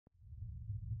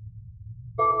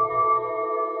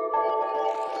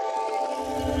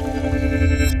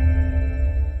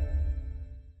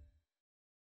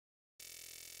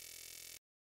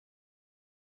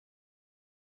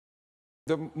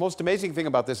The most amazing thing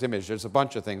about this image, there's a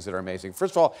bunch of things that are amazing.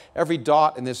 First of all, every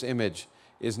dot in this image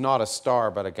is not a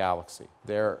star but a galaxy.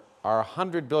 There are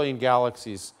 100 billion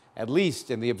galaxies at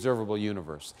least in the observable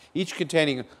universe, each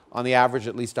containing on the average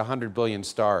at least 100 billion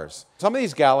stars. Some of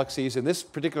these galaxies in this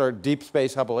particular deep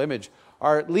space Hubble image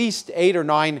are at least 8 or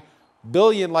 9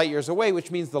 billion light years away, which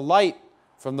means the light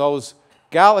from those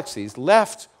galaxies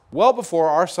left well before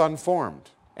our sun formed.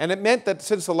 And it meant that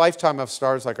since the lifetime of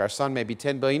stars like our sun may be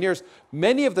 10 billion years,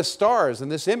 many of the stars in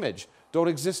this image don't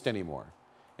exist anymore.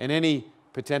 And any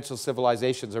potential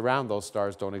civilizations around those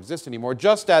stars don't exist anymore,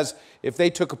 just as if they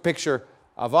took a picture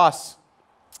of us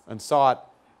and saw it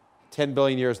 10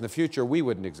 billion years in the future, we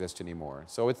wouldn't exist anymore.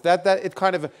 So it's it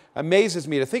kind of amazes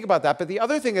me to think about that. But the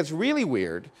other thing that's really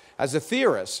weird as a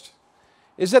theorist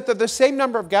is that there are the same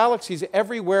number of galaxies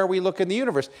everywhere we look in the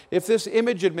universe. If this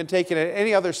image had been taken at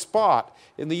any other spot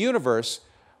in the universe,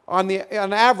 on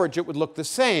average it would look the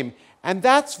same. And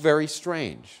that's very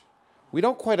strange. We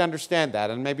don't quite understand that,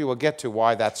 and maybe we'll get to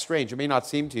why that's strange. It may not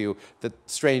seem to you that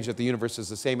strange that the universe is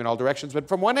the same in all directions, but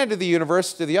from one end of the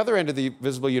universe to the other end of the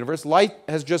visible universe, light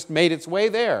has just made its way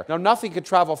there. Now, nothing could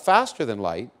travel faster than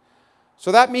light,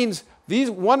 so that means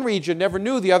one region never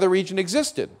knew the other region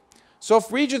existed. So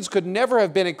if regions could never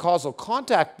have been in causal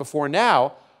contact before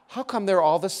now, how come they're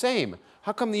all the same?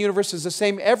 How come the universe is the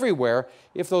same everywhere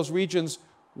if those regions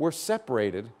were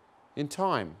separated in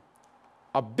time?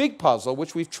 A big puzzle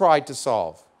which we've tried to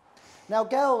solve. Now,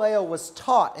 Galileo was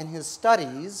taught in his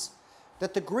studies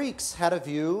that the Greeks had a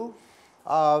view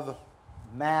of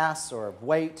mass or of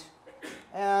weight,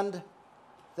 and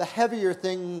the heavier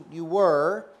thing you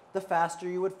were, the faster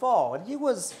you would fall. And he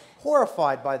was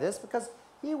horrified by this because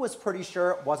he was pretty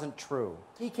sure it wasn't true.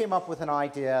 He came up with an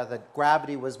idea that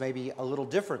gravity was maybe a little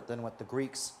different than what the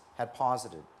Greeks had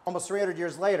posited. Almost 300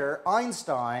 years later,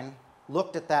 Einstein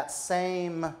looked at that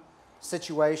same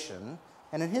situation,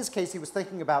 and in his case he was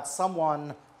thinking about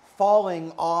someone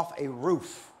falling off a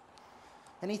roof.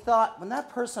 And he thought, when that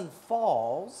person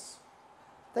falls,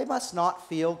 they must not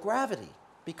feel gravity,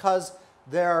 because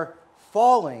their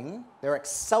falling, their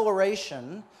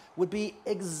acceleration, would be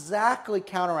exactly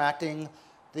counteracting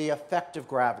the effect of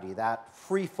gravity, that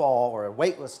free fall or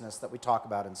weightlessness that we talk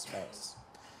about in space.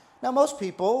 Now, most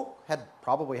people had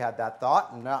probably had that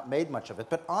thought and not made much of it,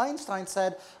 but Einstein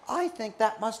said, I think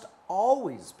that must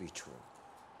always be true.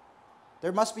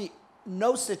 There must be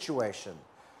no situation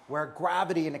where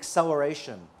gravity and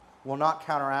acceleration will not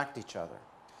counteract each other.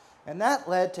 And that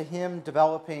led to him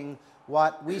developing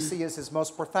what we see as his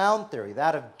most profound theory,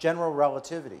 that of general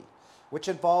relativity, which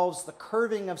involves the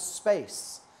curving of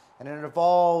space, and it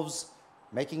involves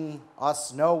making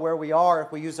us know where we are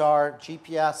if we use our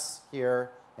GPS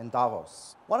here in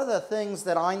Davos. One of the things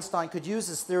that Einstein could use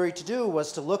his theory to do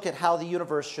was to look at how the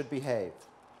universe should behave.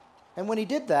 And when he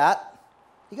did that,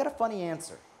 he got a funny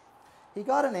answer. He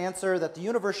got an answer that the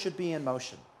universe should be in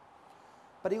motion.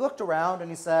 But he looked around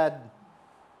and he said,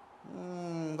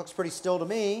 looks pretty still to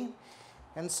me.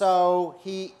 And so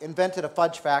he invented a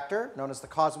fudge factor known as the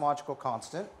cosmological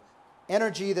constant,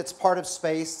 energy that's part of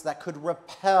space that could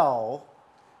repel,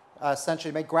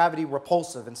 essentially make gravity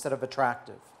repulsive instead of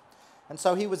attractive. And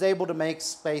so he was able to make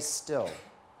space still.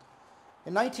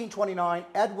 In 1929,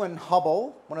 Edwin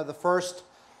Hubble, one of the first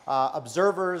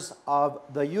observers of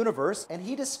the universe, and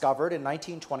he discovered in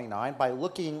 1929, by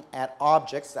looking at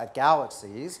objects, at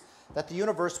galaxies, that the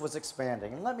universe was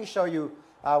expanding. And let me show you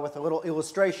with a little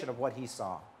illustration of what he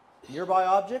saw. Nearby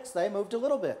objects, they moved a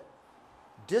little bit.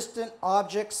 Distant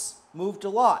objects moved a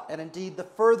lot, and indeed, the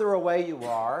further away you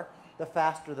are, the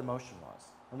faster the motion was.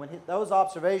 And those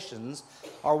observations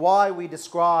are why we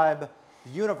describe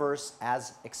the universe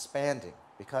as expanding,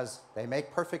 because they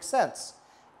make perfect sense.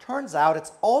 Turns out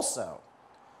it's also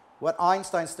what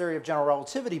Einstein's theory of general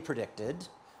relativity predicted,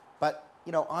 but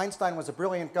Einstein was a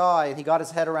brilliant guy and he got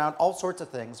his head around all sorts of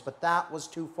things, but that was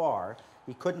too far.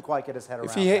 He couldn't quite get his head around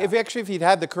that. If he'd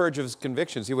had the courage of his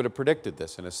convictions, he would have predicted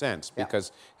this in a sense,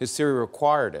 because his theory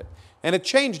required it. And it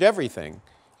changed everything.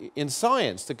 In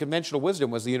science, the conventional wisdom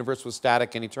was the universe was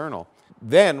static and eternal.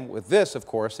 Then, with this, of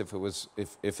course,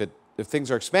 if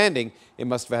things are expanding, it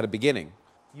must have had a beginning.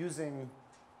 Using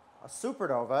a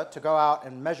supernova to go out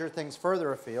and measure things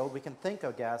further afield, we can think,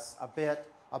 I guess, a bit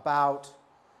about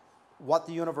what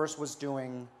the universe was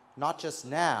doing, not just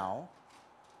now,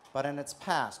 but in its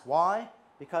past. Why?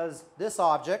 Because this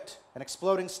object, an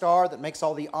exploding star that makes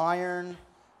all the iron,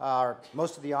 or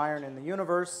most of the iron in the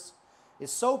universe,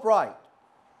 is so bright,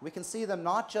 we can see them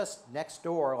not just next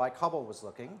door like Hubble was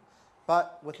looking,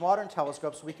 but with modern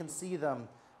telescopes we can see them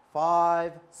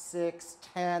 5, 6,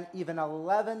 10, even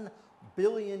 11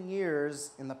 billion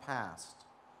years in the past.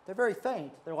 They're very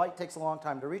faint. Their light takes a long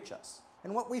time to reach us.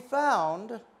 And what we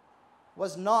found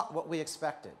was not what we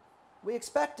expected. We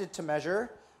expected to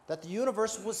measure that the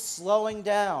universe was slowing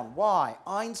down. Why?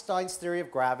 Einstein's theory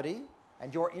of gravity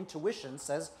and your intuition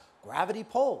says gravity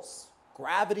pulls.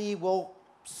 Gravity will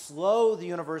slow the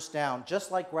universe down, just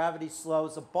like gravity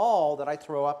slows a ball that I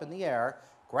throw up in the air.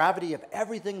 Gravity of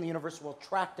everything in the universe will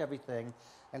attract everything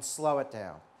and slow it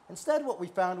down. Instead, what we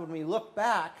found when we look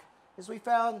back is we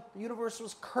found the universe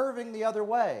was curving the other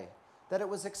way, that it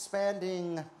was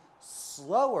expanding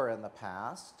slower in the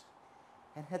past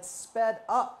and had sped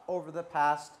up over the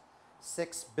past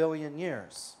 6 billion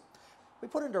years. We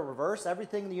put it into reverse.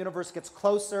 Everything in the universe gets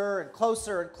closer and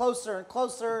closer and closer and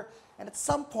closer, and at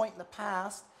some point in the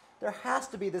past, there has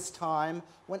to be this time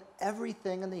when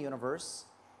everything in the universe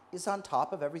is on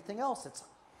top of everything else. It's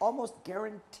almost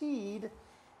guaranteed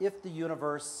if the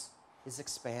universe is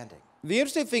expanding. The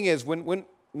interesting thing is when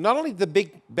not only did the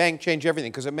Big Bang change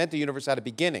everything, because it meant the universe had a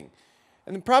beginning,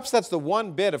 and perhaps that's the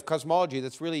one bit of cosmology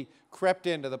that's really crept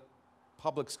into the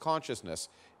public's consciousness.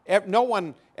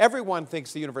 Everyone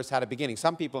thinks the universe had a beginning.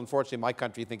 Some people, unfortunately, in my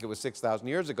country think it was 6,000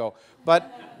 years ago.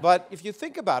 But if you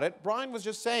think about it, Brian was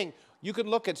just saying you can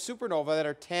look at supernovae that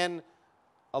are 10,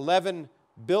 11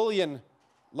 billion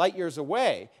light years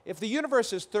away. If the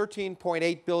universe is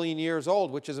 13.8 billion years old,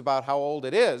 which is about how old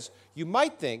it is, you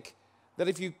might think that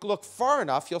if you look far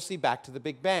enough, you'll see back to the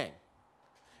Big Bang.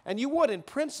 And you would in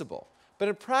principle. But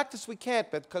in practice, we can't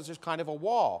because there's kind of a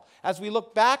wall. As we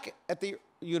look back at the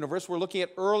universe, we're looking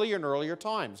at earlier and earlier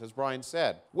times, as Brian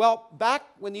said. Well, back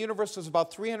when the universe was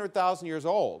about 300,000 years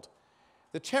old,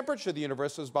 the temperature of the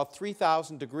universe was about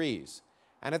 3,000 degrees.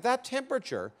 And at that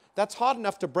temperature, that's hot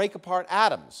enough to break apart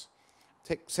atoms,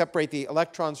 to separate the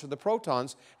electrons from the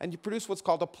protons, and you produce what's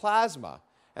called a plasma.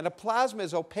 And a plasma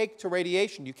is opaque to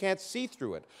radiation. You can't see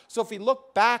through it. So if we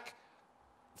look back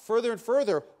further and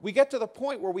further, we get to the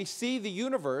point where we see the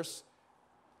universe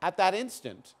at that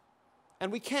instant.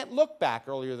 And we can't look back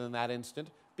earlier than that instant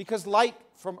because light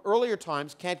from earlier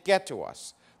times can't get to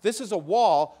us. This is a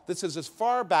wall. This is as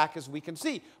far back as we can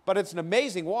see. But it's an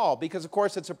amazing wall because, of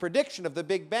course, it's a prediction of the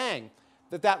Big Bang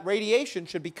that that radiation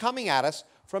should be coming at us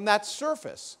from that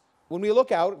surface. When we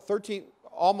look out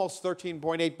almost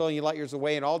 13.8 billion light years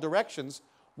away in all directions,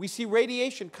 we see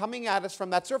radiation coming at us from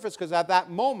that surface because at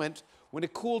that moment, when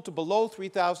it cooled to below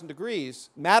 3,000 degrees,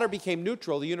 matter became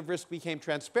neutral, the universe became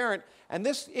transparent, and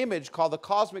this image called the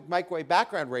cosmic microwave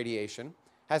background radiation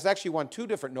has actually won 2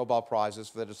 different Nobel Prizes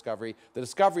for the discovery. The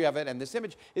discovery of it and this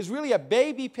image is really a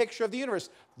baby picture of the universe.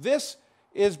 This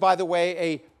is, by the way,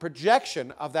 a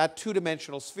projection of that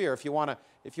 2-dimensional sphere. If you want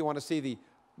to see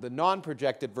the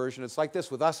non-projected version, it's like this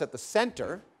with us at the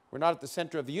center. We're not at the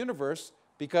center of the universe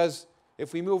because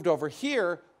if we moved over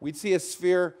here, we'd see a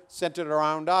sphere centered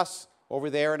around us over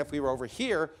there, and if we were over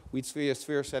here, we'd see a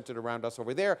sphere centered around us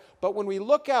over there. But when we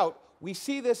look out, we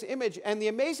see this image, and the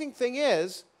amazing thing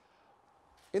is,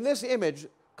 in this image,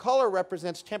 color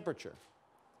represents temperature.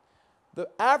 The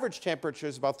average temperature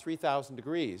is about 3,000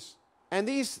 degrees, and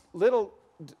these little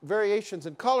variations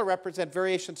in color represent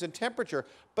variations in temperature,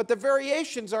 but the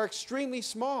variations are extremely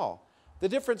small. The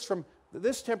difference from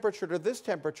this temperature to this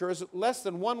temperature is less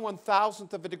than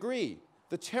 1/1000th of a degree.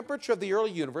 The temperature of the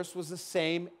early universe was the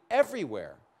same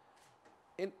everywhere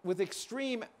with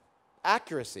extreme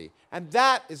accuracy. And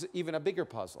that is even a bigger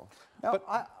puzzle. Now,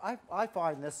 I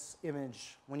find this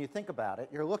image, when you think about it,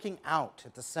 you're looking out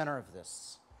at the center of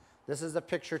this. This is a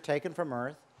picture taken from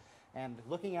Earth. And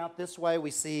looking out this way,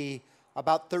 we see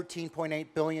about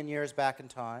 13.8 billion years back in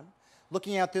time.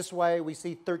 Looking out this way, we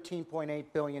see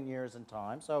 13.8 billion years in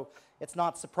time. So it's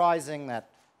not surprising that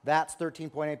that's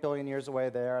 13.8 billion years away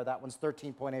there. That one's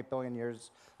 13.8 billion years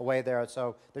away there.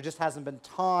 So there just hasn't been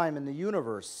time in the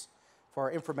universe for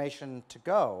information to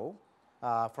go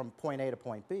from point A to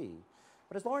point B.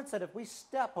 But as Lawrence said, if we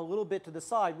step a little bit to the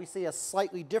side, we see a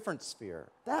slightly different sphere.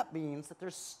 That means that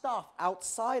there's stuff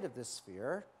outside of this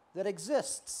sphere that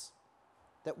exists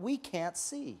that we can't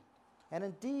see. And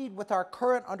indeed, with our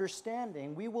current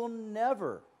understanding, we will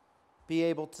never be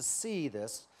able to see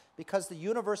this because the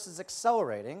universe is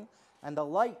accelerating and the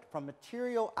light from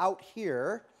material out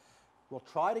here will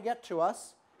try to get to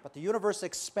us, but the universe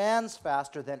expands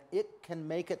faster than it can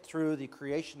make it through the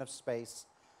creation of space.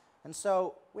 And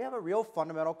so we have a real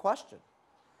fundamental question.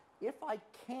 If I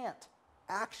can't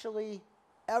actually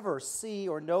ever see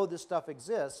or know this stuff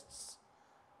exists,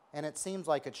 and it seems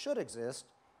like it should exist,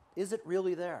 is it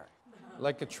really there?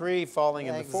 Like a tree falling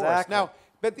in the forest. Exactly. Now,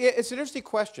 but it's an interesting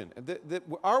question.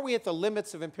 Are we at the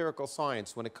limits of empirical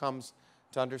science when it comes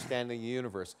to understanding the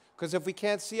universe? Because if we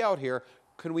can't see out here,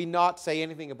 can we not say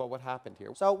anything about what happened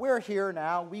here? So we're here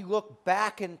now. We look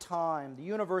back in time. The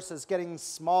universe is getting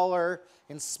smaller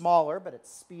and smaller, but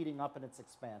it's speeding up in its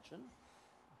expansion.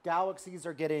 Galaxies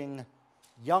are getting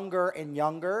younger and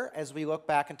younger as we look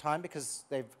back in time because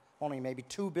they've only maybe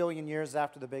 2 billion years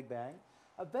after the Big Bang.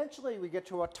 Eventually, we get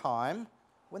to a time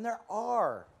when there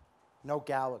are no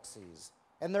galaxies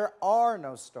and there are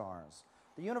no stars.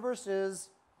 The universe is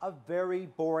a very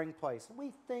boring place.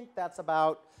 We think that's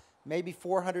about maybe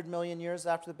 400 million years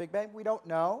after the Big Bang. We don't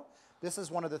know. This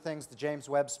is one of the things the James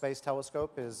Webb Space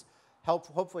Telescope is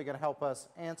hopefully going to help us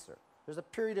answer. There's a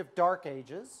period of dark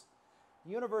ages.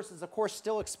 The universe is, of course,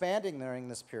 still expanding during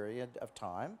this period of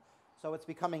time. So it's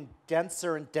becoming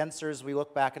denser and denser as we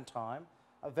look back in time,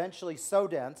 eventually so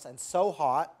dense and so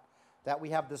hot that we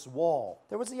have this wall.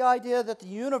 There was the idea that the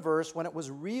universe, when it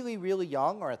was really, really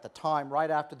young, or at the time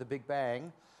right after the Big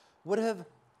Bang, would have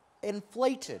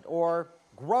inflated or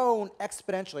grown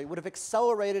exponentially. It would have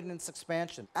accelerated in its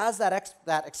expansion. As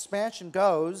that expansion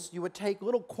goes, you would take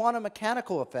little quantum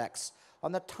mechanical effects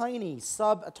on the tiny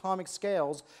subatomic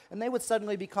scales, and they would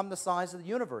suddenly become the size of the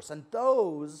universe. And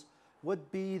those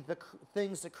would be the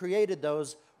things that created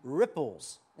those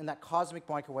ripples in that cosmic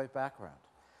microwave background.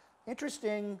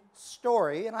 Interesting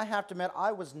story, and I have to admit,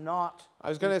 I was not I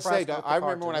was going to say, I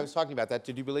remember when I was talking about that.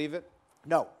 Did you believe it?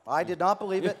 No, I did not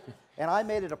believe it, and I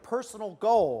made it a personal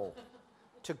goal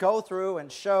to go through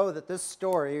and show that this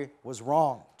story was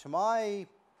wrong. To my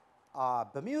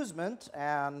bemusement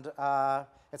and,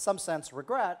 in some sense,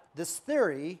 regret, this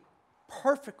theory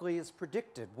perfectly has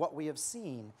predicted what we have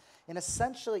seen in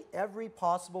essentially every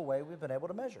possible way we've been able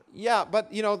to measure. Yeah,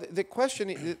 but you know, the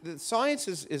question, the science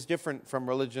is different from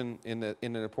religion in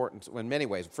an important, in many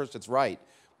ways. First, it's right,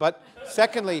 but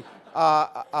secondly,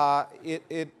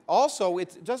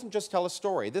 it doesn't just tell a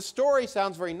story. This story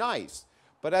sounds very nice,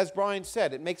 but as Brian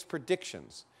said, it makes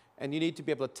predictions, and you need to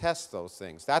be able to test those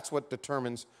things. That's what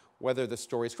determines whether the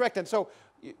story is correct. And so,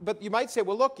 but you might say,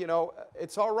 well, look, you know,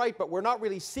 it's all right, but we're not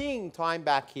really seeing time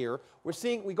back here. We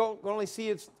can only see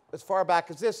it as far back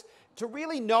as this. To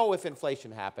really know if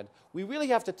inflation happened, we really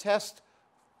have to test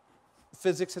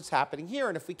physics that's happening here.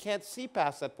 And if we can't see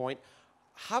past that point,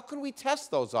 how can we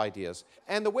test those ideas?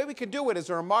 And the way we can do it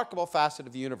is a remarkable facet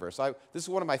of the universe. This is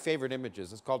one of my favorite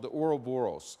images. It's called the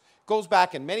Ouroboros. It goes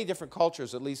back in many different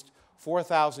cultures, at least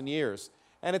 4,000 years.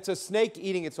 And it's a snake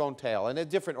eating its own tail, and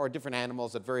different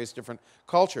animals at various different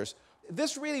cultures.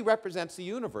 This really represents the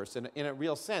universe in a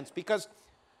real sense, because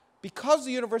the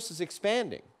universe is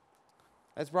expanding.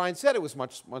 As Brian said, it was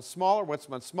much smaller,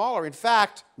 much smaller. In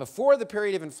fact, before the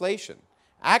period of inflation,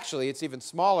 actually it's even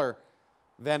smaller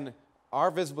than our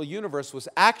visible universe was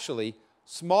actually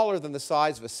smaller than the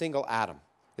size of a single atom.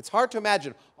 It's hard to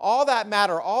imagine all that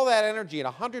matter, all that energy in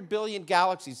 100 billion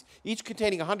galaxies, each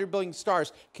containing 100 billion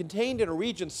stars, contained in a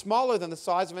region smaller than the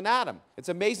size of an atom. It's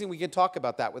amazing we can talk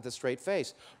about that with a straight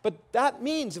face. But that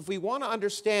means if we want to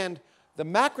understand the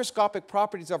macroscopic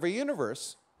properties of our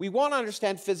universe, we want to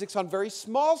understand physics on very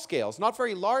small scales, not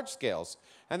very large scales.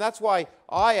 And that's why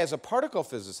I, as a particle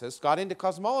physicist, got into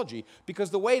cosmology, because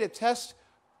the way to test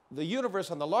the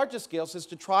universe on the largest scales is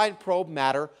to try and probe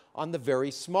matter on the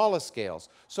very smallest scales.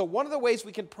 So one of the ways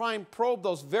we can try and probe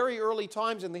those very early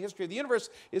times in the history of the universe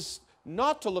is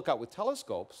not to look out with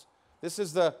telescopes. This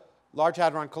is the Large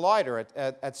Hadron Collider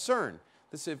at CERN.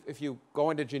 This, if you go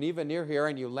into Geneva near here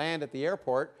and you land at the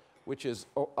airport, which is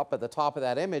up at the top of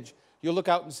that image, you'll look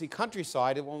out and see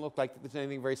countryside. It won't look like there's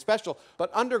anything very special.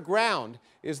 But underground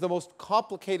is the most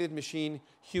complicated machine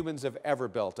humans have ever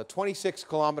built. A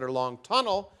 26-kilometer long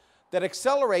tunnel that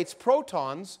accelerates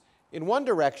protons in one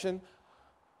direction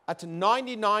at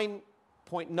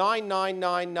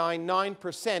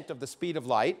 99.99999% of the speed of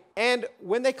light. And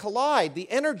when they collide,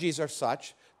 the energies are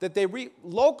such that they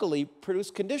locally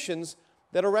produce conditions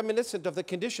that are reminiscent of the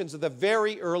conditions of the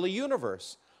very early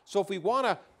universe. So if we want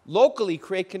to locally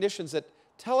create conditions that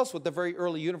tell us what the very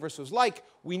early universe was like,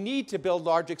 we need to build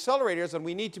large accelerators, and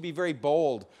we need to be very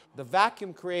bold. The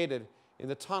vacuum created in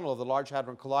the tunnel of the Large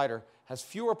Hadron Collider has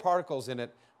fewer particles in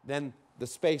it than the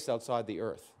space outside the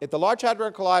Earth. At the Large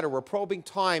Hadron Collider, we're probing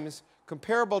times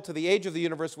comparable to the age of the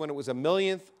universe when it was a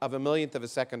millionth of a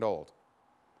second old.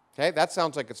 Okay, that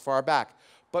sounds like it's far back.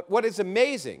 But what is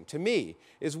amazing to me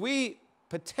is we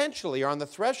potentially are on the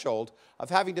threshold of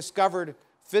having discovered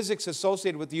physics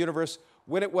associated with the universe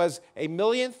when it was a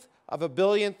millionth of a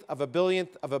billionth of a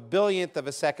billionth of a billionth of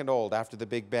a second old after the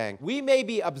Big Bang. We may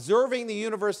be observing the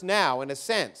universe now, in a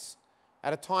sense,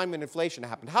 at a time when inflation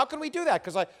happened. How can we do that?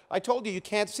 Because I told you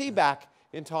can't see back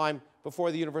in time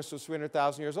before the universe was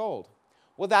 300,000 years old.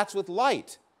 Well, that's with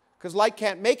light, because light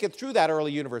can't make it through that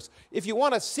early universe. If you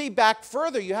want to see back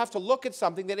further, you have to look at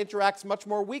something that interacts much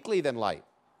more weakly than light.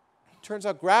 Turns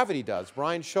out gravity does.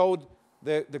 Brian showed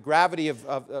the gravity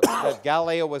that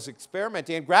Galileo was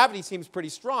experimenting, and gravity seems pretty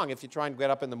strong. If you try and get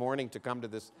up in the morning to come to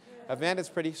this event, it's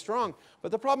pretty strong.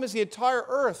 But the problem is the entire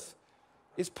Earth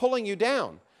is pulling you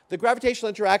down. The gravitational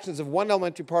interactions of one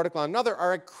elementary particle on another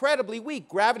are incredibly weak.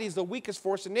 Gravity is the weakest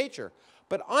force in nature.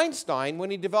 But Einstein, when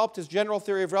he developed his general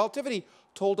theory of relativity,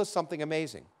 told us something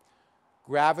amazing.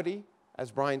 Gravity,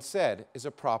 as Brian said, is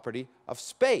a property of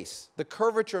space. The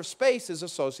curvature of space is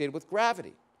associated with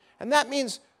gravity. And that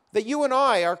means that you and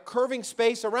I are curving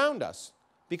space around us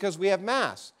because we have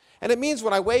mass. And it means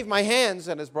when I wave my hands,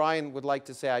 and as Brian would like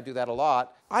to say, I do that a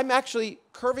lot, I'm actually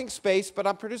curving space, but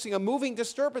I'm producing a moving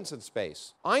disturbance in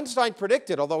space. Einstein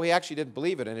predicted, although he actually didn't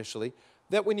believe it initially,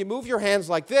 that when you move your hands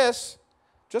like this,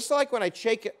 just like when I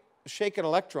shake an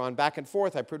electron back and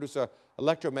forth, I produce an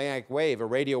electromagnetic wave, a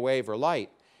radio wave, or light.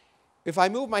 If I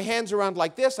move my hands around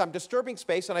like this, I'm disturbing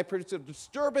space, and I produce a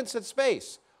disturbance in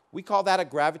space. We call that a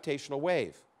gravitational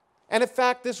wave. And in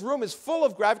fact, this room is full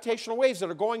of gravitational waves that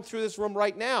are going through this room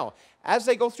right now. As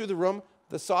they go through the room,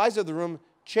 the size of the room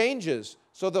changes.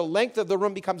 So the length of the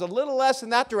room becomes a little less in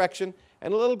that direction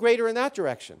and a little greater in that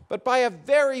direction, but by a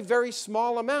very, very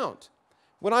small amount.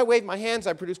 When I wave my hands,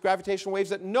 I produce gravitational waves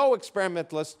that no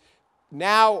experimentalist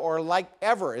now or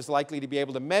ever is likely to be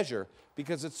able to measure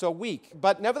because it's so weak.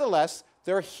 But nevertheless,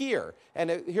 they're here. And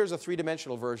here's a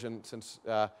three-dimensional version, since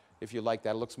if you like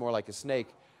that, it looks more like a snake.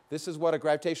 This is what a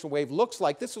gravitational wave looks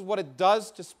like. This is what it does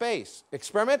to space.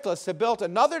 Experimentalists have built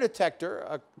another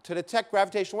detector to detect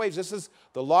gravitational waves. This is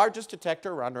the largest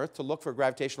detector on Earth to look for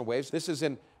gravitational waves. This is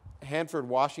in Hanford,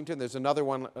 Washington. There's another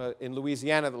one in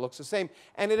Louisiana that looks the same.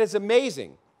 And it is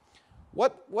amazing.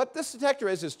 What this detector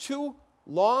is two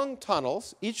long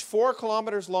tunnels, each 4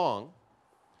 kilometers long,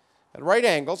 at right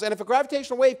angles. And if a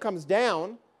gravitational wave comes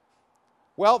down,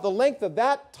 well, the length of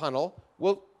that tunnel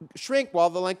will shrink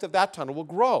while the length of that tunnel will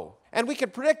grow. And we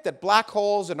can predict that black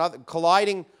holes and other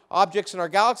colliding objects in our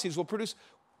galaxies will produce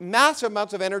massive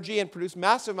amounts of energy and produce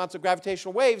massive amounts of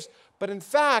gravitational waves, but in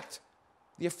fact,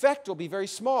 the effect will be very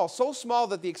small, so small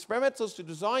that the experimentalists who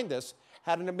designed this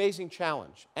had an amazing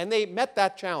challenge. And they met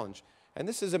that challenge. And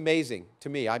this is amazing to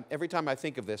me. Every time I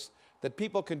think of this, that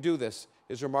people can do this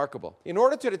is remarkable. In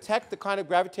order to detect the kind of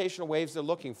gravitational waves they're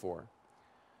looking for,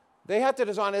 they had to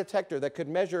design a detector that could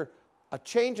measure a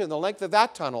change in the length of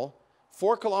that tunnel,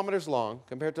 4 kilometers long,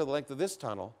 compared to the length of this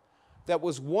tunnel, that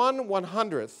was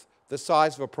 1/100th the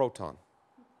size of a proton.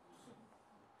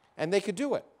 And they could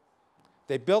do it.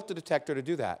 They built the detector to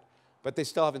do that, but they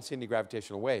still haven't seen any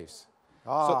gravitational waves.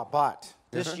 But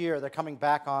this year they're coming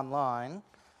back online,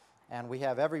 and we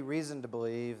have every reason to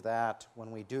believe that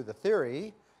when we do the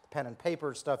theory, the pen and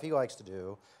paper stuff he likes to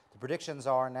do, the predictions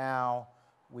are now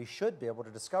we should be able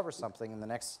to discover something in the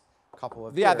next couple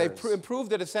of years. Yeah, they've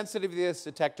improved the sensitivity of this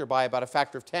detector by about a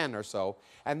factor of 10 or so,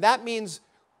 and that means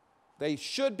they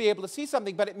should be able to see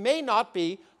something, but it may not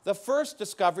be the first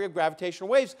discovery of gravitational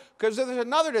waves, because there's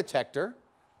another detector,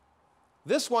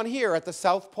 this one here at the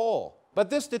South Pole. But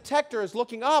this detector is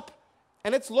looking up,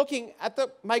 and it's looking at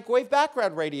the microwave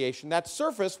background radiation that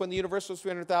surfaced when the universe was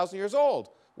 300,000 years old.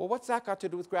 Well, what's that got to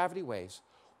do with gravity waves?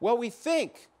 Well, we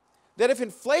think that if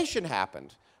inflation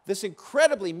happened, this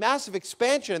incredibly massive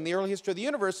expansion in the early history of the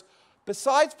universe,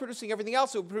 besides producing everything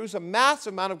else, it would produce a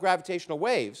massive amount of gravitational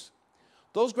waves.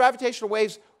 Those gravitational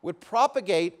waves would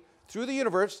propagate through the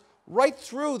universe, right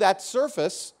through that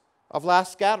surface of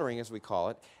last scattering, as we call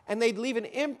it, and they'd leave an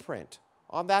imprint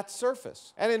on that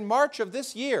surface. And in March of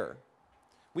this year,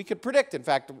 we could predict, in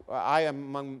fact, I,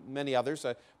 among many others,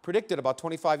 predicted about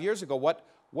 25 years ago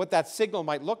what that signal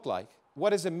might look like.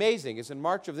 What is amazing is in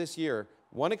March of this year,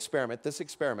 this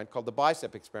experiment called the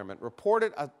BICEP experiment,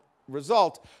 reported a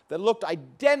result that looked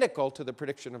identical to the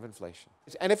prediction of inflation.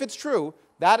 And if it's true,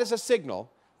 that is a signal,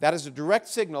 that is a direct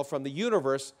signal from the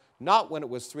universe, not when it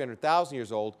was 300,000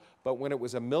 years old, but when it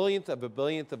was a millionth of a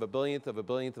billionth of a billionth of a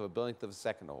billionth of a billionth of a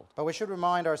second old. But we should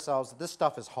remind ourselves that this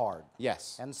stuff is hard.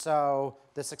 Yes. And so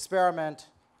this experiment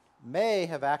may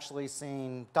have actually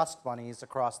seen dust bunnies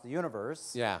across the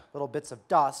universe, little bits of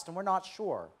dust, and we're not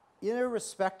sure.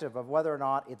 Irrespective of whether or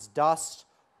not it's dust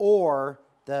or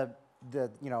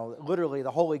literally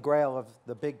the Holy Grail of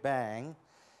the Big Bang,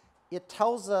 it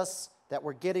tells us that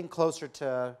we're getting closer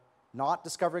to not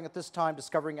discovering it this time,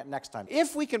 discovering it next time.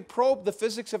 If we can probe the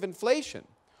physics of inflation,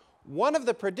 one of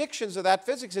the predictions of that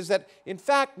physics is that, in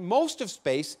fact, most of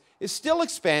space is still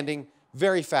expanding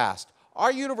very fast.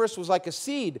 Our universe was like a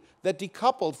seed that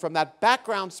decoupled from that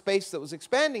background space that was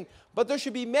expanding, but there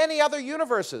should be many other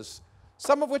universes,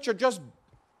 some of which are just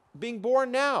being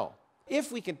born now.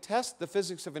 If we can test the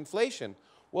physics of inflation,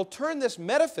 we'll turn this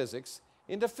metaphysics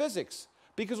into physics,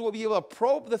 because we'll be able to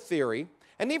probe the theory,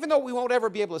 and even though we won't ever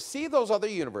be able to see those other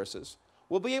universes,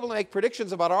 we'll be able to make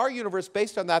predictions about our universe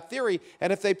based on that theory,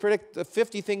 and if they predict the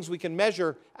 50 things we can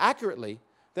measure accurately,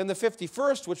 then the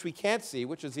 51st, which we can't see,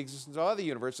 which is the existence of other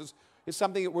universes, is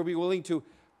something that we'll be willing to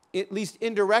at least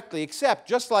indirectly accept.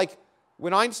 Just like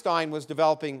when Einstein was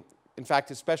developing, in fact,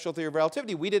 his special theory of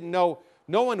relativity, we didn't know,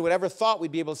 no one would ever thought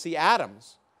we'd be able to see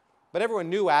atoms. But everyone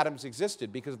knew atoms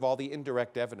existed because of all the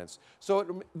indirect evidence.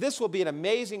 So this will be an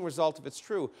amazing result if it's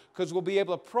true, because we'll be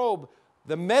able to probe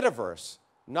the metaverse,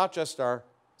 not just our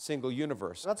single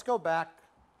universe. Let's go back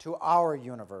to our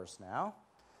universe now.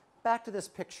 Back to this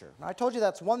picture. Now, I told you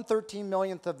that's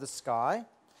 1/13 of the sky.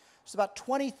 There's about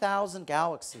 20,000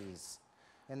 galaxies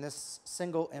in this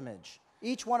single image.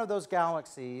 Each one of those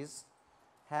galaxies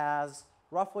has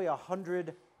roughly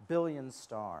 100 billion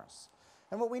stars.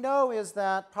 And what we know is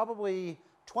that probably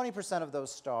 20% of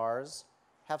those stars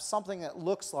have something that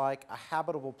looks like a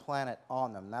habitable planet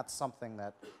on them. That's something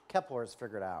that Kepler has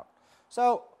figured out.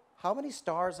 So how many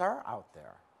stars are out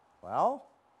there? Well,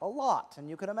 a lot, and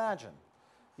you can imagine.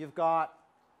 You've got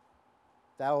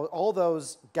all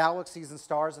those galaxies and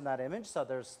stars in that image, so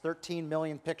there's 13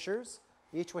 million pictures,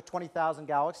 each with 20,000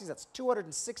 galaxies. That's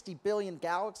 260 billion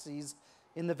galaxies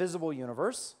in the visible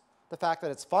universe. The fact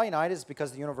that it's finite is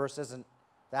because the universe isn't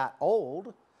that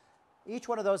old. Each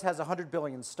one of those has 100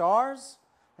 billion stars,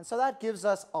 and so that gives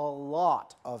us a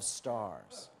lot of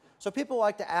stars. So people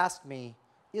like to ask me,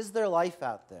 is there life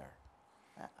out there?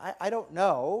 I don't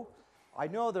know. I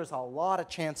know there's a lot of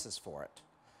chances for it.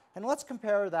 And let's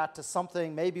compare that to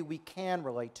something maybe we can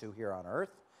relate to here on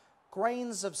Earth,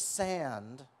 grains of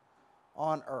sand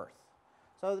on Earth.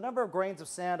 So the number of grains of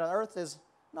sand on Earth is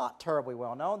not terribly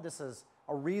well known. This is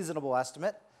a reasonable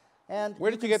estimate. And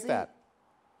where did you get that?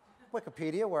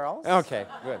 Wikipedia, where else? Okay,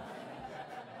 good.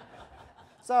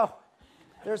 So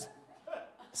there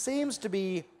seems to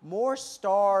be more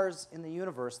stars in the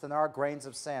universe than there are grains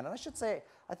of sand. And I should say,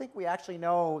 I think we actually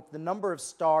know the number of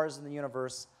stars in the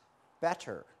universe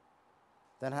better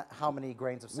than how many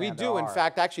grains of sand We do. there are. In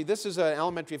fact, actually, this is an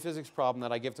elementary physics problem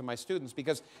that I give to my students,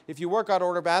 because if you work out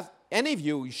order math, any of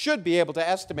you should be able to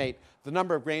estimate the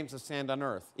number of grains of sand on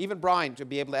Earth. Even Brian should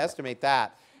be able to estimate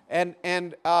that. And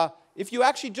if you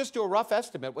actually just do a rough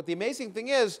estimate, what the amazing thing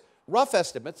is, rough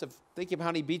estimates of thinking of how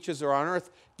many beaches are on Earth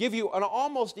give you an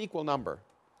almost equal number.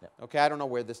 Yeah. Okay, I don't know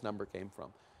where this number came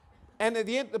from. And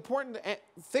the important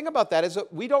thing about that is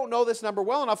that we don't know this number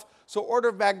well enough, so order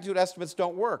of magnitude estimates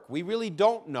don't work. We really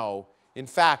don't know, in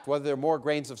fact, whether there are more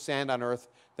grains of sand on Earth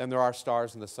than there are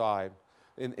stars in the sky,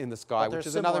 which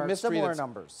is another mystery. Similar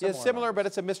numbers. Yeah, similar, but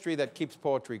it's a mystery that keeps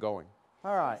poetry going.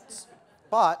 All right.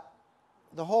 But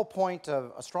the whole point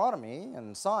of astronomy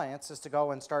and science is to go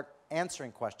and start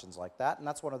answering questions like that, and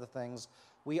that's one of the things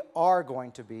we are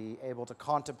going to be able to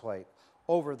contemplate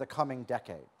over the coming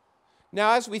decade.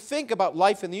 Now, as we think about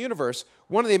life in the universe,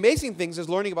 one of the amazing things is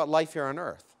learning about life here on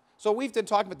Earth. So we've been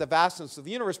talking about the vastness of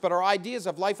the universe, but our ideas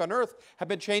of life on Earth have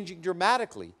been changing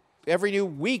dramatically. Every new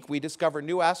week we discover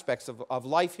new aspects of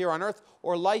life here on Earth,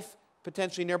 or life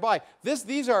potentially nearby.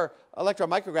 These are electron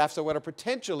micrographs of what are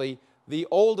potentially the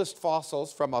oldest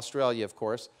fossils from Australia, of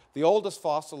course, the oldest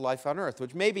fossil life on Earth,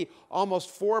 which may be almost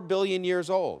 4 billion years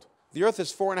old. The Earth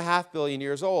is 4.5 billion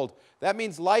years old. That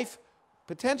means life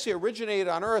potentially originated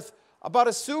on Earth about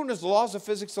as soon as the laws of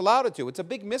physics allowed it to. It's a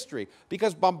big mystery,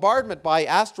 because bombardment by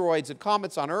asteroids and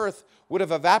comets on Earth would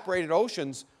have evaporated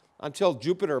oceans until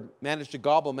Jupiter managed to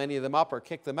gobble many of them up or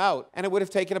kick them out. And it would have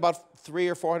taken about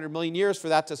 300 or 400 million years for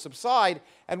that to subside.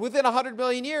 And within 100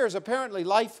 million years, apparently,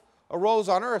 life arose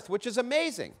on Earth, which is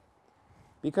amazing,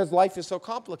 because life is so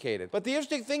complicated. But the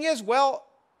interesting thing is, well,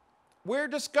 we're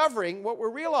discovering, what we're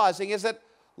realizing is that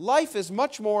life is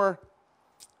much more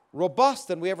robust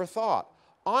than we ever thought.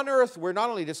 On Earth, we're not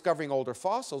only discovering older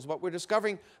fossils, but we're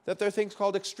discovering that there are things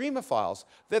called extremophiles,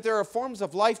 that there are forms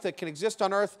of life that can exist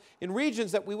on Earth in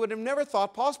regions that we would have never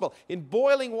thought possible, in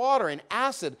boiling water, in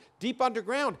acid, deep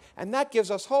underground. And that gives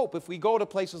us hope. If we go to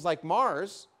places like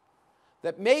Mars,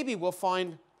 that maybe we'll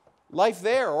find life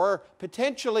there, or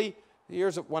potentially,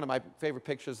 here's one of my favorite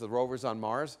pictures of the rovers on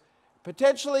Mars,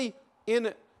 potentially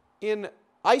in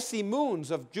icy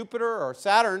moons of Jupiter or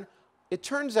Saturn, it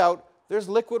turns out there's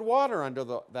liquid water under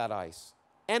that ice.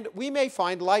 And we may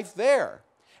find life there.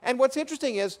 And what's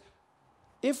interesting is,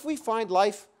 if we find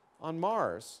life on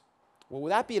Mars, well,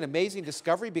 would that be an amazing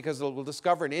discovery, because we'll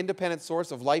discover an independent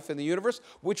source of life in the universe,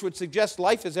 which would suggest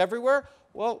life is everywhere?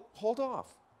 Well, hold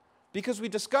off. Because we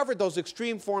discovered those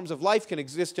extreme forms of life can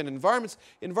exist in environments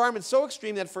so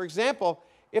extreme that, for example,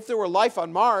 if there were life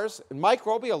on Mars, and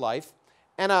microbial life,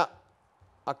 and a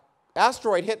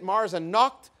asteroid hit Mars and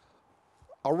knocked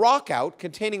a rock out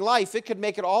containing life, it could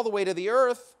make it all the way to the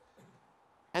Earth,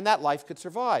 and that life could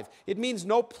survive. It means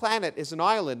no planet is an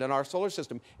island in our solar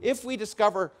system. If we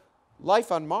discover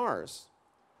life on Mars,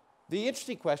 the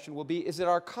interesting question will be, is it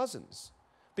our cousins?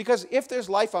 Because if there's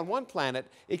life on one planet,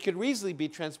 it could easily be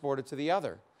transported to the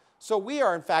other. So we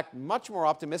are, in fact, much more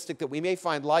optimistic that we may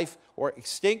find life or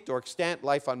extinct or extant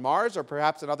life on Mars or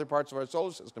perhaps in other parts of our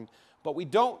solar system, but we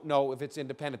don't know if it's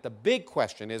independent. The big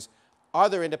question is, are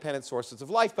there independent sources of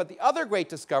life? But the other great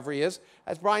discovery is,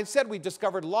 as Brian said, we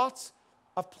discovered lots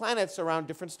of planets around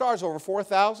different stars, over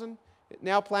 4,000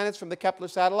 now planets from the Kepler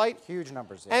satellite. Huge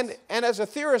numbers, yes. And as a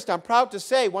theorist, I'm proud to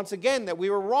say, once again, that we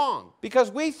were wrong. Because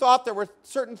we thought there were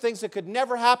certain things that could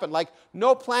never happen, like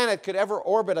no planet could ever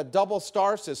orbit a double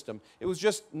star system. It was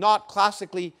just not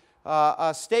classically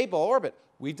a stable orbit.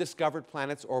 We discovered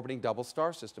planets orbiting double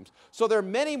star systems. So there are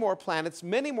many more planets,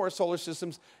 many more solar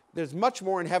systems. There's much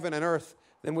more in heaven and earth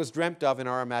than was dreamt of in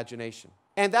our imagination.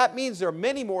 And that means there are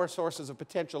many more sources of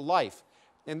potential life.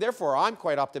 And therefore, I'm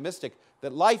quite optimistic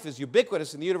that life is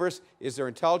ubiquitous in the universe. Is there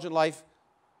intelligent life?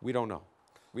 We don't know.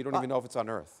 We don't even know if it's on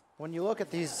Earth. When you look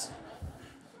at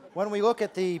when we look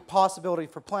at the possibility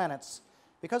for planets,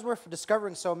 because we're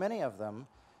discovering so many of them,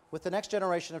 with the next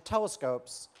generation of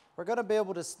telescopes, we're going to be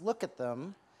able to look at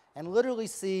them and literally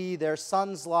see their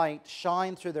sun's light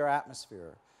shine through their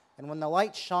atmosphere. And when the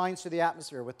light shines through the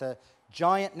atmosphere with the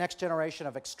giant next generation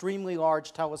of extremely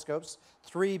large telescopes,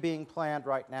 3 being planned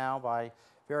right now by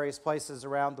various places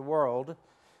around the world,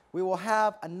 we will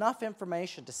have enough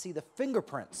information to see the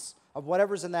fingerprints of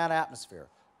whatever's in that atmosphere.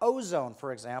 Ozone,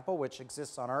 for example, which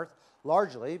exists on Earth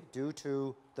largely due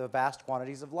to the vast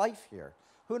quantities of life here.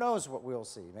 Who knows what we'll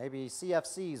see? Maybe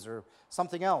CFCs or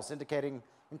something else indicating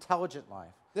intelligent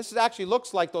life. This actually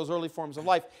looks like those early forms of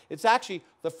life. It's actually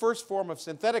the first form of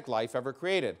synthetic life ever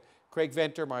created. Craig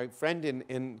Venter, my friend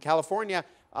in California,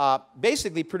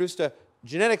 basically produced a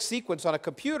genetic sequence on a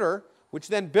computer, which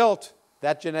then built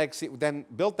that genetic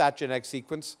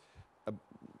sequence,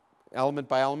 element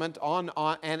by element,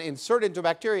 and inserted into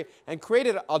bacteria, and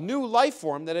created a new life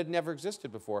form that had never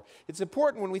existed before. It's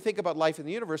important when we think about life in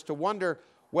the universe to wonder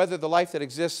whether the life that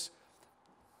exists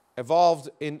evolved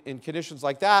in conditions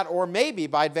like that, or maybe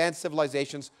by advanced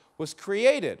civilizations was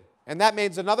created. And that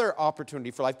means another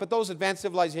opportunity for life. But those advanced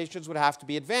civilizations would have to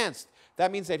be advanced.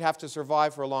 That means they'd have to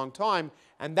survive for a long time.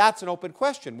 And that's an open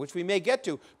question, which we may get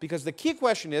to, because the key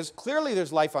question is, clearly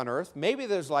there's life on Earth, maybe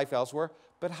there's life elsewhere,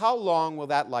 but how long will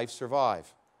that life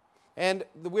survive? And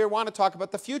we want to talk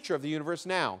about the future of the universe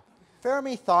now.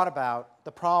 Fermi thought about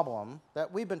the problem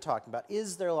that we've been talking about.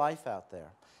 Is there life out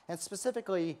there? And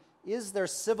specifically, is there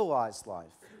civilized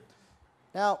life?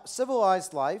 Now,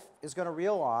 civilized life is going to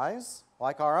realize,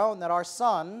 like our own, that our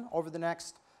sun, over the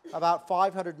next about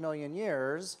 500 million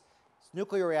years,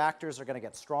 nuclear reactors are going to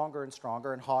get stronger and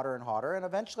stronger and hotter, and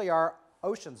eventually our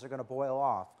oceans are going to boil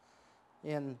off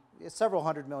in several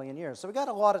hundred million years. So we've got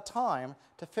a lot of time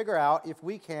to figure out if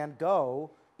we can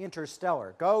go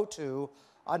interstellar, go to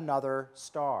another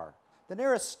star. The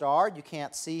nearest star you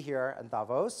can't see here in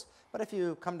Davos, but if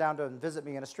you come down to visit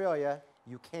me in Australia,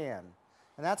 you can.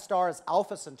 And that star is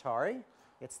Alpha Centauri.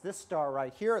 It's this star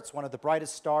right here. It's one of the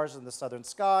brightest stars in the southern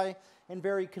sky, and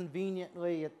very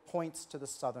conveniently it points to the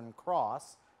Southern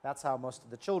Cross. That's how most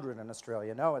of the children in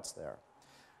Australia know it's there.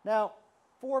 Now,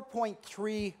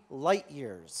 4.3 light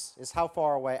years is how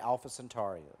far away Alpha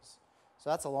Centauri is. So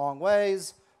that's a long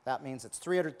ways. That means it's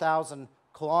 300,000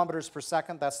 kilometers per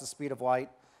second. That's the speed of light,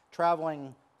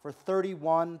 traveling for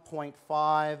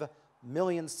 31.5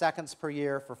 million seconds per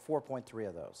year for 4.3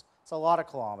 of those. It's a lot of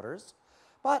kilometers.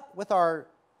 But with our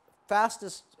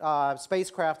fastest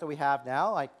spacecraft that we have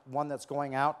now, like one that's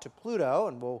going out to Pluto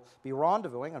and will be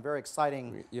rendezvousing, a very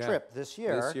exciting trip this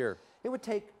year, it would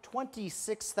take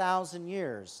 26,000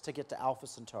 years to get to Alpha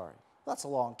Centauri. That's a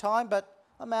long time, but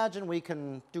imagine we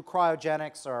can do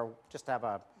cryogenics or just have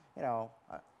a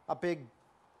big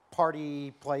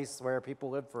party place where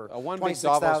people live for 26,000 years. One big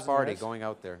Davos party going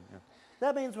out there. Yeah.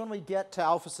 That means when we get to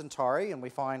Alpha Centauri and we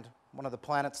find one of the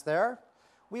planets there,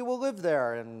 we will live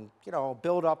there and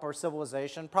build up our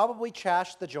civilization, probably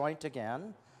chash the joint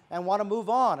again, and want to move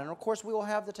on. And of course, we will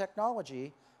have the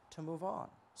technology to move on.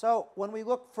 So when we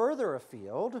look further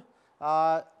afield,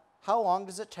 how long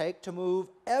does it take to move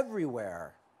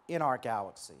everywhere in our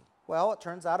galaxy? Well, it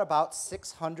turns out about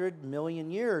 600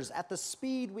 million years at the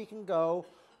speed we can go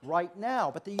right now.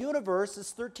 But the universe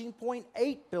is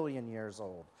 13.8 billion years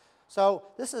old. So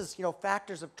this is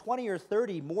factors of 20 or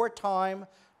 30 more time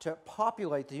to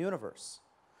populate the universe.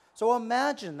 So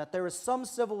imagine that there is some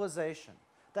civilization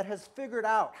that has figured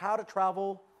out how to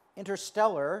travel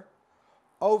interstellar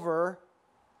over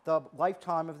the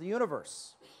lifetime of the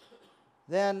universe.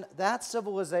 Then that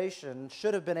civilization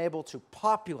should have been able to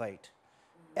populate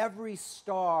every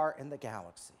star in the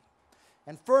galaxy.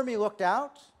 And Fermi looked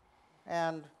out,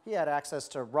 and he had access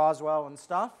to Roswell and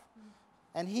stuff,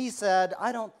 and he said,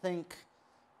 I don't think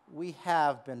we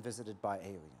have been visited by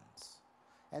aliens.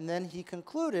 And then he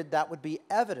concluded that would be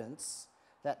evidence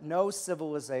that no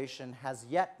civilization has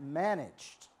yet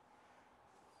managed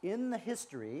in the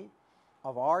history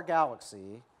of our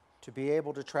galaxy to be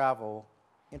able to travel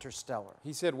interstellar.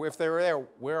 He said, if they were there,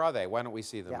 where are they? Why don't we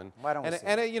see them? Yeah, why don't we see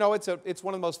them? And you know, it's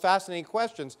one of the most fascinating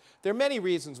questions. There are many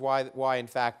reasons why, in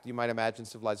fact, you might imagine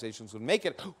civilizations would make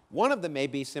it. One of them may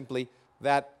be simply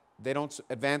that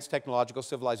advanced technological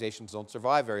civilizations don't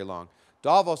survive very long.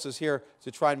 Davos is here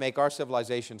to try and make our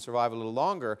civilization survive a little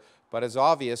longer, but it's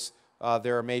obvious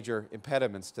there are major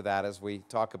impediments to that, as we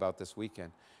talk about this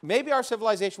weekend. Maybe our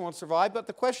civilization won't survive, but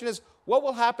the question is, what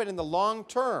will happen in the long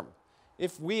term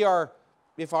if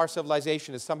our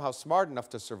civilization is somehow smart enough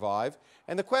to survive?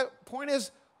 And the point is,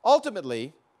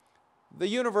 ultimately, the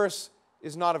universe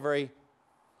is not a very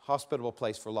hospitable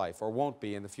place for life, or won't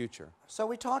be in the future. So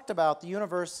we talked about the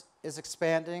universe is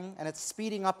expanding, and it's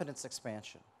speeding up in its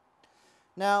expansion.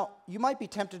 Now, you might be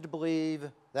tempted to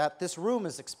believe that this room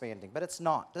is expanding, but it's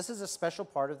not. This is a special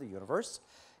part of the universe.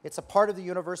 It's a part of the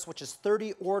universe which is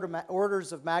 30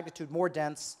 orders of magnitude more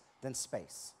dense than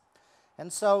space.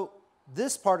 And so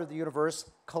this part of the universe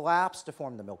collapsed to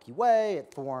form the Milky Way,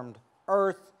 it formed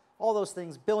Earth, all those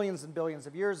things billions and billions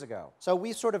of years ago. So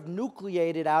we sort of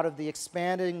nucleated out of the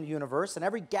expanding universe, and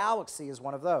every galaxy is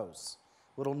one of those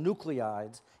little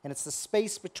nucleides, and it's the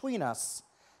space between us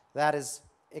that is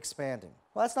expanding.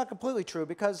 Well, that's not completely true,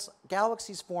 because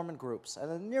galaxies form in groups, and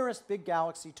the nearest big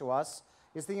galaxy to us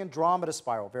is the Andromeda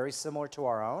spiral, very similar to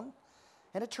our own.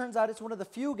 And it turns out it's one of the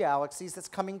few galaxies that's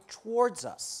coming towards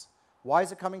us. Why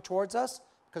is it coming towards us?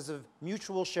 Because of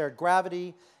mutual shared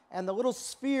gravity, and the little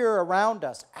sphere around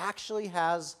us actually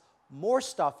has more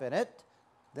stuff in it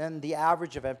than the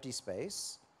average of empty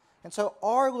space. And so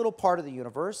our little part of the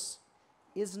universe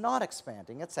is not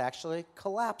expanding, it's actually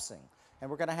collapsing. And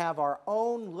we're going to have our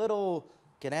own little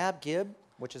Gnab-Gib,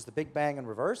 which is the Big Bang in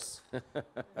reverse,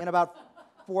 in about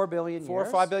 4 billion years. 4 or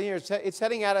 5 billion years. It's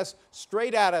heading at us,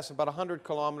 straight at us, about 100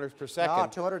 kilometers per second. No,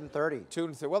 230.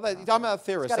 230. Well, I'm a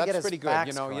theorist. That's pretty good.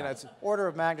 You know, it's order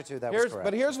of magnitude. That was correct.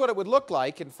 But here's what it would look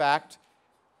like. In fact,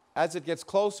 as it gets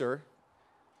closer,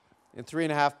 in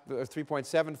 3.5 or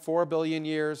 3.7, 4 billion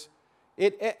years,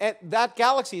 that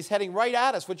galaxy is heading right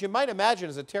at us, which you might imagine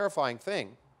is a terrifying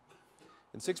thing.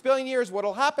 In 6 billion years, what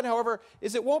will happen, however,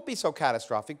 is it won't be so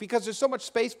catastrophic, because there's so much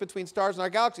space between stars in our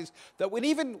galaxies that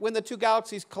even when the two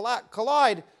galaxies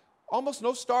collide, almost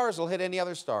no stars will hit any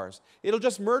other stars. It'll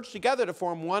just merge together to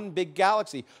form one big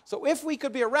galaxy. So if we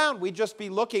could be around, we'd just be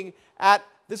looking at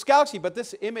this galaxy. But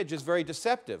this image is very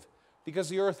deceptive, because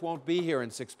the Earth won't be here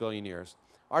in 6 billion years.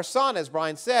 Our sun, as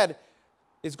Brian said,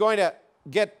 is going to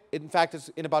get, in fact,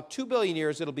 in about 2 billion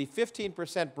years, it'll be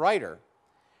 15% brighter.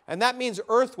 And that means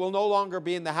Earth will no longer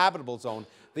be in the habitable zone.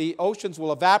 The oceans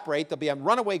will evaporate. There'll be a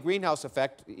runaway greenhouse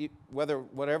effect,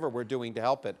 whatever we're doing to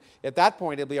help it. At that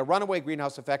point, it'll be a runaway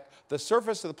greenhouse effect. The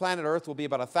surface of the planet Earth will be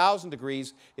about 1,000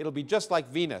 degrees. It'll be just like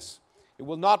Venus. It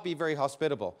will not be very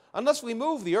hospitable. Unless we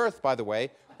move the Earth, by the way.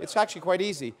 It's actually quite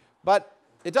easy. But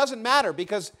it doesn't matter,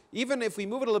 because even if we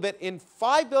move it a little bit, in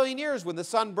 5 billion years, when the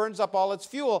sun burns up all its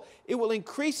fuel, it will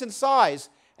increase in size,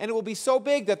 and it will be so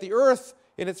big that the Earth,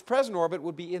 in its present orbit,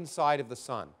 would be inside of the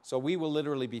sun. So we will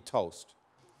literally be toast.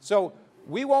 So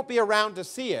we won't be around to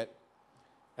see it.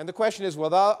 And the question is,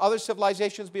 will other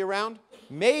civilizations be around?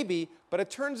 Maybe, but it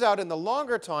turns out in the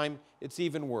longer time, it's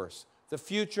even worse. The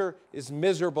future is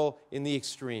miserable in the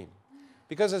extreme.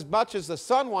 Because as much as the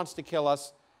sun wants to kill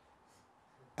us,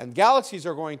 and galaxies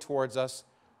are going towards us,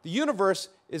 the universe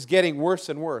is getting worse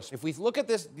and worse. If we look at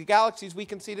the galaxies we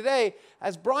can see today,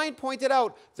 as Brian pointed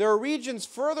out, there are regions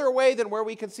further away than where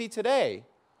we can see today,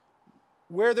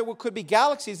 where there could be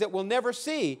galaxies that we'll never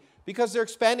see, because they're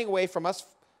expanding away from us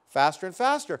faster and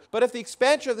faster. But if the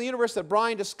expansion of the universe that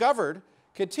Brian discovered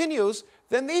continues,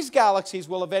 then these galaxies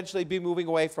will eventually be moving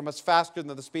away from us faster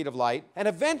than the speed of light. And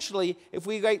eventually, if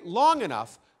we wait long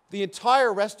enough, the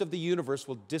entire rest of the universe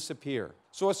will disappear.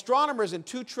 So astronomers in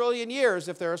 2 trillion years,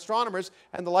 if they're astronomers,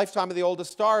 and the lifetime of the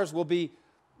oldest stars will be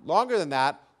longer than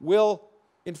that, will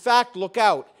in fact look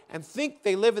out and think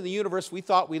they live in the universe we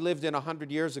thought we lived in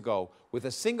 100 years ago, with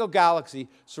a single galaxy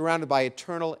surrounded by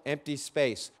eternal empty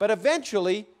space. But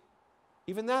eventually,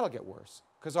 even that'll get worse,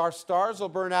 because our stars will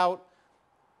burn out,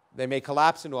 They may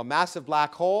collapse into a massive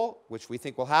black hole, which we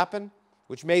think will happen,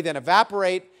 which may then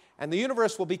evaporate, and the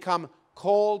universe will become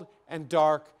cold and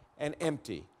dark and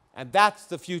empty. And that's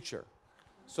the future.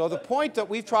 So the point that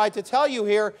we've tried to tell you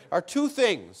here are two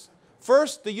things.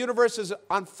 First, the universe is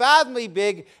unfathomably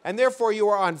big, and therefore you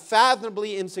are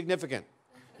unfathomably insignificant.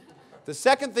 The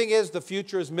second thing is the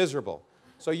future is miserable.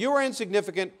 So you are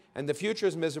insignificant, and the future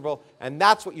is miserable, and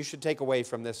that's what you should take away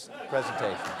from this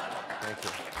presentation. Thank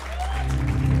you.